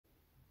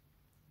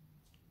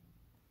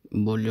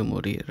Voglio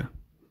morire,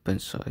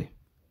 pensai.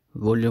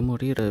 Voglio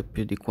morire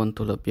più di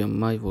quanto l'abbia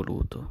mai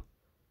voluto.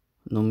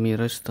 Non mi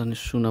resta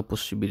nessuna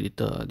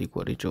possibilità di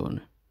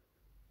guarigione.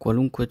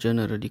 Qualunque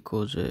genere di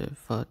cose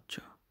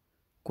faccia,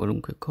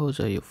 qualunque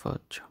cosa io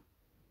faccia,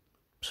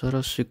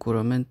 sarà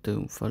sicuramente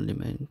un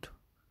fallimento.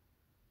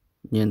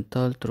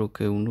 Nient'altro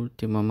che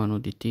un'ultima mano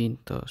di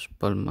tinta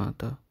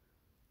spalmata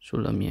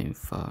sulla mia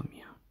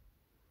infamia.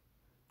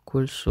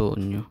 Quel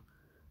sogno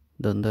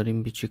d'andare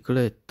in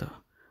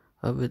bicicletta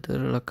a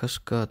vedere la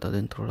cascata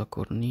dentro la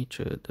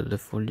cornice delle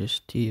foglie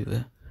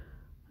estive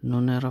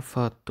non era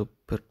fatto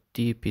per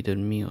tipi del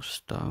mio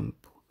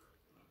stampo.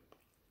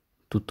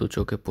 Tutto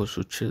ciò che può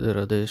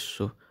succedere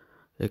adesso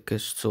è che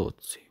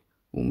sozzi,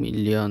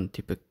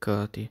 umilianti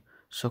peccati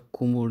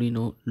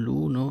s'accumulino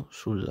l'uno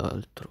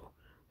sull'altro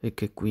e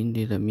che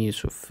quindi le mie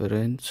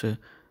sofferenze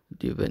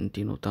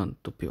diventino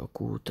tanto più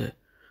acute.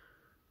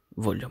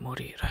 Voglio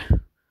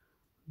morire.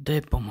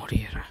 Debbo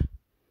morire.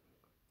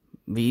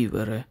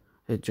 Vivere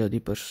è già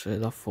di per sé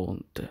la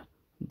fonte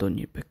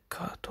d'ogni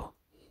peccato.